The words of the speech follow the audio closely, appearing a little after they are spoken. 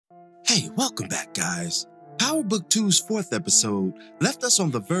Hey, welcome back, guys. Power Book 2's fourth episode left us on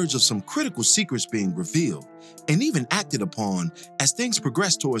the verge of some critical secrets being revealed and even acted upon as things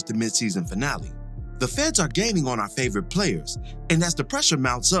progress towards the mid-season finale. The feds are gaining on our favorite players, and as the pressure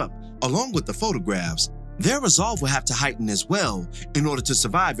mounts up, along with the photographs, their resolve will have to heighten as well in order to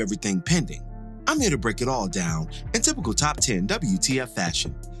survive everything pending. I'm here to break it all down in typical Top 10 WTF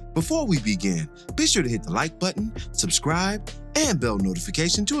fashion. Before we begin, be sure to hit the like button, subscribe, and bell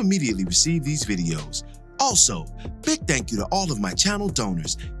notification to immediately receive these videos. Also, big thank you to all of my channel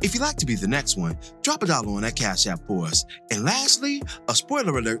donors. If you'd like to be the next one, drop $1 on that Cash App for us. And lastly, a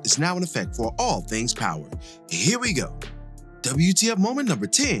spoiler alert is now in effect for all things Power. Here we go. WTF moment number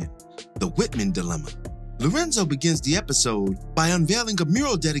 10, the Whitman Dilemma. Lorenzo begins the episode by unveiling a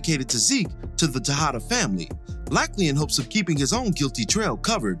mural dedicated to Zeke to the Tejada family, likely in hopes of keeping his own guilty trail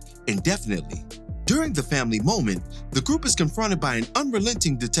covered indefinitely. During the family moment, the group is confronted by an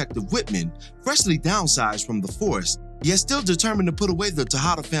unrelenting Detective Whitman, freshly downsized from the force, yet still determined to put away the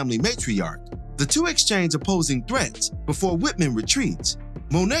Tejada family matriarch. The two exchange opposing threats before Whitman retreats.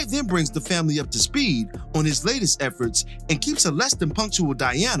 Monet then brings the family up to speed on his latest efforts and keeps a less than punctual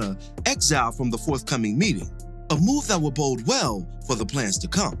Diana exiled from the forthcoming meeting, a move that will bode well for the plans to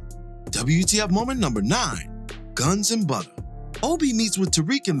come. WTF moment number 9, Guns and Butter. Obi meets with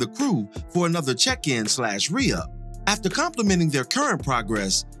Tariq and the crew for another check-in/re-up. After complimenting their current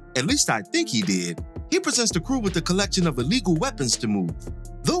progress, at least I think he did, he presents the crew with a collection of illegal weapons to move.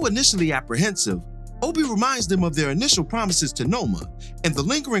 Though initially apprehensive, Obi reminds them of their initial promises to Noma and the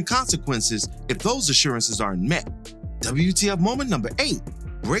lingering consequences if those assurances aren't met. WTF moment number 8,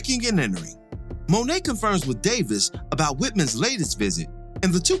 Breaking and Entering. Monet confirms with Davis about Whitman's latest visit,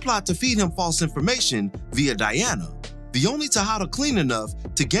 and the two plot to feed him false information via Diana, the only Tejada clean enough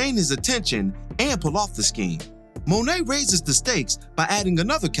to gain his attention and pull off the scheme. Monet raises the stakes by adding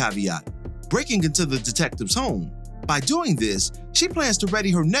another caveat, breaking into the detective's home. By doing this, she plans to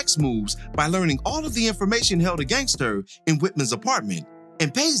ready her next moves by learning all of the information held against her in Whitman's apartment,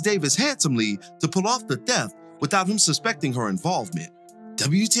 and pays Davis handsomely to pull off the theft without him suspecting her involvement.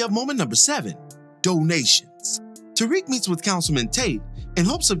 WTF moment number 7, Donations. Tariq meets with Councilman Tate in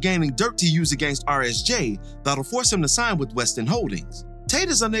hopes of gaining dirt to use against RSJ that'll force him to sign with Weston Holdings. Tate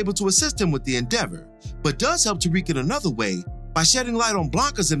is unable to assist him with the endeavor, but does help Tariq in another way by shedding light on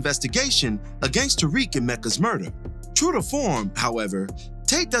Blanca's investigation against Tariq and Mecca's murder. True to form, however,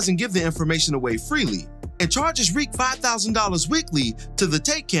 Tate doesn't give the information away freely and charges Reek $5,000 weekly to the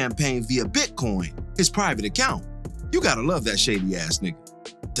Tate campaign via Bitcoin, his private account. You gotta love that shady ass nigga.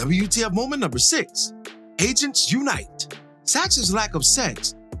 WTF moment number 6, Agents Unite. Sax's lack of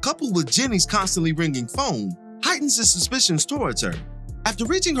sex, coupled with Jenny's constantly ringing phone, heightens his suspicions towards her. After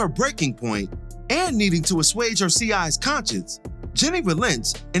reaching her breaking point and needing to assuage her CI's conscience, Jenny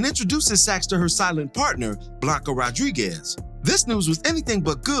relents and introduces Sax to her silent partner, Blanca Rodriguez. This news was anything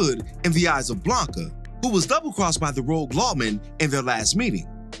but good in the eyes of Blanca, who was double-crossed by the rogue lawman in their last meeting.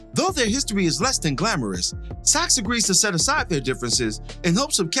 Though their history is less than glamorous, Sax agrees to set aside their differences in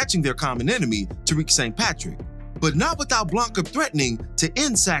hopes of catching their common enemy, Tariq St. Patrick, but not without Blanca threatening to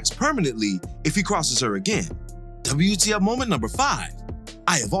end Sax permanently if he crosses her again. WTF moment number 5,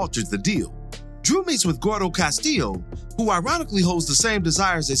 I have altered the deal. Drew meets with Gordo Castillo, who ironically holds the same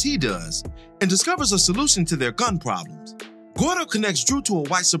desires as he does, and discovers a solution to their gun problems. Gordo connects Drew to a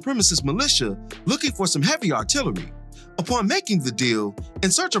white supremacist militia looking for some heavy artillery. Upon making the deal,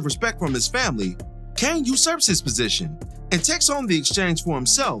 in search of respect from his family, Kane usurps his position and takes on the exchange for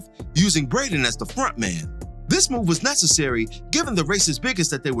himself, using Braden as the front man. This move was necessary given the racist bigots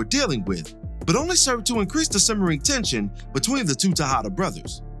that they were dealing with, but only served to increase the simmering tension between the two Tejada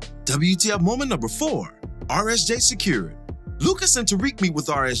brothers. WTF moment number 4, RSJ secured. Lucas and Tariq meet with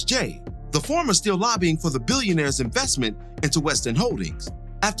RSJ, the former still lobbying for the billionaire's investment into Weston Holdings.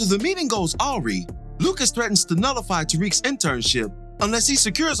 After the meeting goes awry, Lucas threatens to nullify Tariq's internship unless he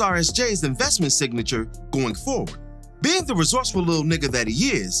secures RSJ's investment signature going forward. Being the resourceful little nigga that he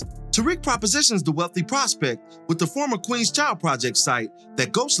is, Tariq propositions the wealthy prospect with the former Queen's Child Project site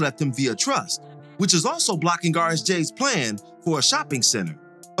that Ghost left him via trust, which is also blocking RSJ's plan for a shopping center,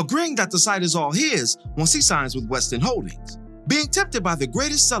 agreeing that the site is all his once he signs with Weston Holdings. Being tempted by the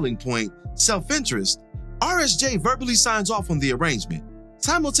greatest selling point, self-interest, RSJ verbally signs off on the arrangement,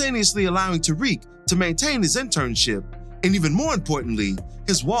 simultaneously allowing Tariq to maintain his internship and, even more importantly,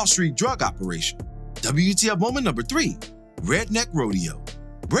 his Wall Street drug operation. WTF moment number 3, Redneck Rodeo.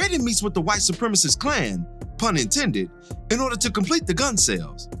 Braden meets with the white supremacist clan, pun intended, in order to complete the gun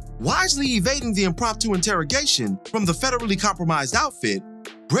sales. Wisely evading the impromptu interrogation from the federally compromised outfit,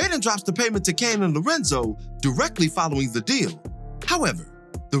 Braden drops the payment to Kane and Lorenzo directly following the deal. However,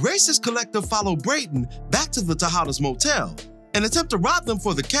 The racist collective follow Brayden back to the Tejada's motel and attempt to rob them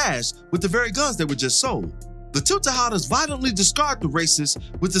for the cash with the very guns they were just sold. The two Tejadas violently discard the racists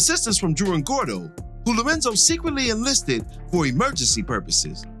with assistance from Drew and Gordo, who Lorenzo secretly enlisted for emergency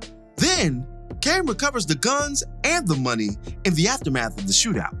purposes. Then, Kane recovers the guns and the money in the aftermath of the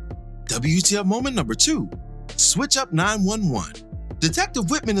shootout. WTF moment number 2, switch up 911. Detective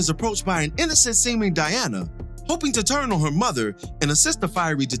Whitman is approached by an innocent-seeming Diana, hoping to turn on her mother and assist the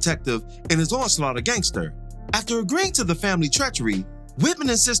fiery detective in his onslaught of gangster. After agreeing to the family treachery, Whitman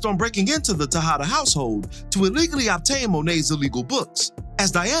insists on breaking into the Tejada household to illegally obtain Monet's illegal books,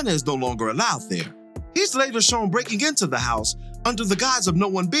 as Diana is no longer allowed there. He's later shown breaking into the house under the guise of no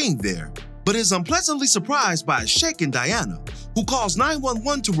one being there, but is unpleasantly surprised by a shaken Diana, who calls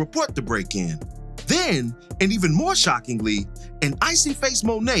 911 to report the break-in. Then, and even more shockingly, an icy-faced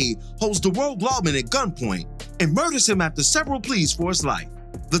Monet holds the rogue lawman at gunpoint and murders him after several pleas for his life.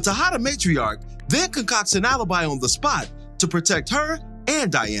 The Tejada matriarch then concocts an alibi on the spot to protect her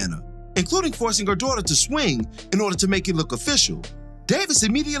and Diana, including forcing her daughter to swing in order to make it look official. Davis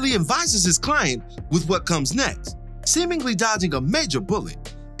immediately advises his client with what comes next, seemingly dodging a major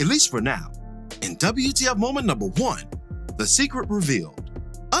bullet, at least for now. In WTF moment number 1, the secret revealed.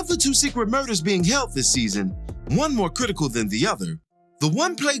 Of the 2 secret murders being held this season, one more critical than the other, the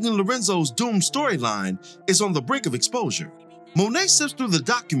one plaguing Lorenzo's doomed storyline is on the brink of exposure. Monet sifts through the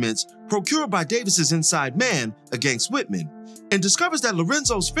documents procured by Davis's inside man against Whitman and discovers that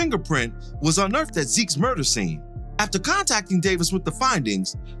Lorenzo's fingerprint was unearthed at Zeke's murder scene. After contacting Davis with the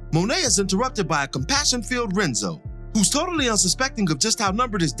findings, Monet is interrupted by a compassion-filled Renzo, who's totally unsuspecting of just how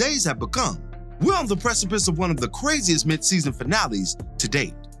numbered his days have become. We're on the precipice of one of the craziest mid-season finales to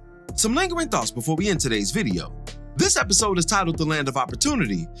date. Some lingering thoughts before we end today's video. This episode is titled The Land of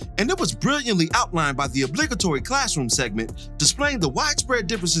Opportunity, and it was brilliantly outlined by the obligatory classroom segment displaying the widespread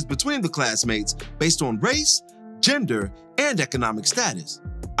differences between the classmates based on race, gender, and economic status.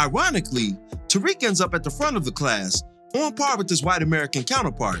 Ironically, Tariq ends up at the front of the class, on par with his white American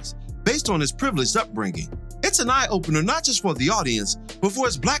counterparts, based on his privileged upbringing. It's an eye-opener not just for the audience, but for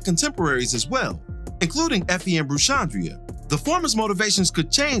his black contemporaries as well, including Effie and Bruchandria. The former's motivations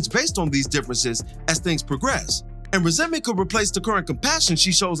could change based on these differences as things progress, and resentment could replace the current compassion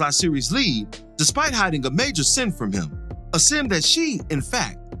she shows our series lead, despite hiding a major sin from him, a sin that she, in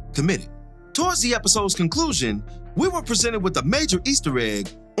fact, committed. Towards the episode's conclusion, we were presented with a major Easter egg,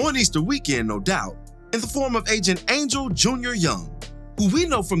 on Easter weekend no doubt, in the form of Agent Angel Jr. Young, who we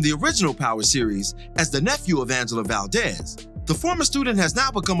know from the original Power series as the nephew of Angela Valdez. The former student has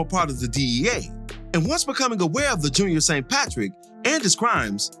now become a part of the DEA, and once becoming aware of the Junior St. Patrick and his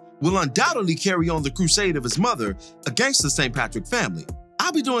crimes, will undoubtedly carry on the crusade of his mother against the St. Patrick family.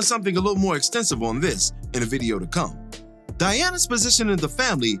 I'll be doing something a little more extensive on this in a video to come. Diana's position in the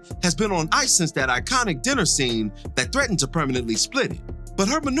family has been on ice since that iconic dinner scene that threatened to permanently split it. But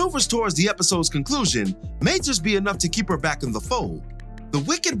her maneuvers towards the episode's conclusion may just be enough to keep her back in the fold. The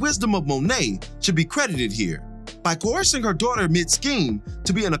wicked wisdom of Monet should be credited here. By coercing her daughter mid-scheme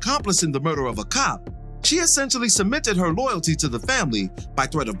to be an accomplice in the murder of a cop, she essentially cemented her loyalty to the family by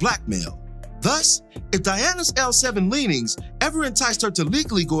threat of blackmail. Thus, if Diana's L7 leanings ever enticed her to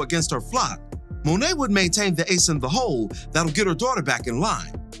legally go against her flock, Monet would maintain the ace in the hole that'll get her daughter back in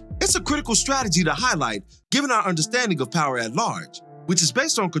line. It's a critical strategy to highlight given our understanding of power at large, which is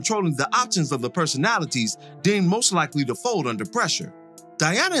based on controlling the options of the personalities deemed most likely to fold under pressure.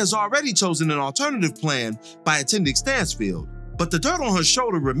 Diana has already chosen an alternative plan by attending Stansfield, but the dirt on her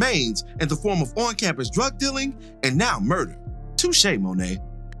shoulder remains in the form of on-campus drug dealing and now murder. Touché, Monet.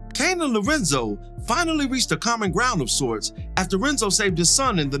 Kane and Lorenzo finally reached a common ground of sorts after Renzo saved his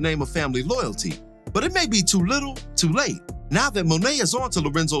son in the name of family loyalty. But it may be too little, too late, now that Monet is on to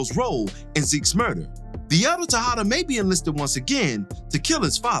Lorenzo's role in Zeke's murder. The elder Tejada may be enlisted once again to kill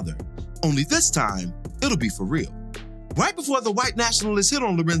his father, only this time, it'll be for real. Right before the white nationalists hit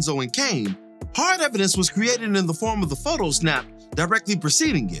on Lorenzo and Kane, hard evidence was created in the form of the photo snap directly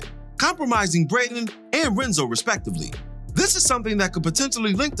preceding it, compromising Brayden and Renzo respectively. This is something that could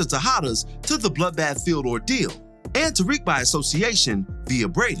potentially link the Tejadas to the bloodbath field ordeal, and Tariq by association via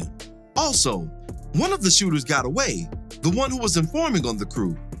Brayden. Also, one of the shooters got away, the one who was informing on the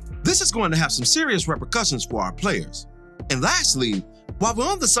crew. This is going to have some serious repercussions for our players. And lastly, while we're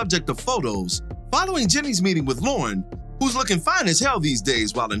on the subject of photos, following Jenny's meeting with Lauren, who's looking fine as hell these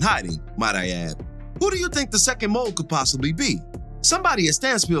days while in hiding, might I add, who do you think the second mole could possibly be? Somebody at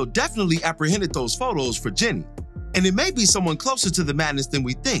Stansfield definitely apprehended those photos for Jenny, and it may be someone closer to the madness than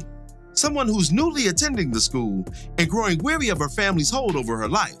we think, someone who's newly attending the school and growing weary of her family's hold over her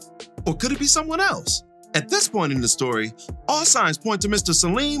life. Or could it be someone else? At this point in the story, all signs point to Mr.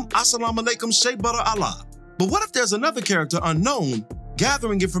 Salim Assalamu Alaikum Shea Butter Allah. But what if there's another character unknown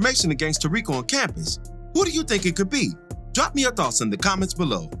gathering information against Tariq on campus? Who do you think it could be? Drop me your thoughts in the comments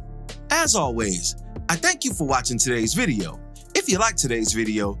below. As always, I thank you for watching today's video. If you liked today's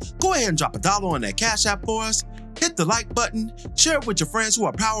video, go ahead and drop $1 on that Cash App for us, hit the like button, share it with your friends who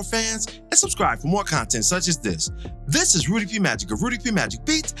are Power fans, and subscribe for more content such as this. This is Rudy P. Magic of Rudy P. Magic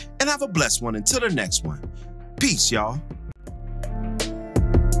Beats, and have a blessed one until the next one. Peace, y'all.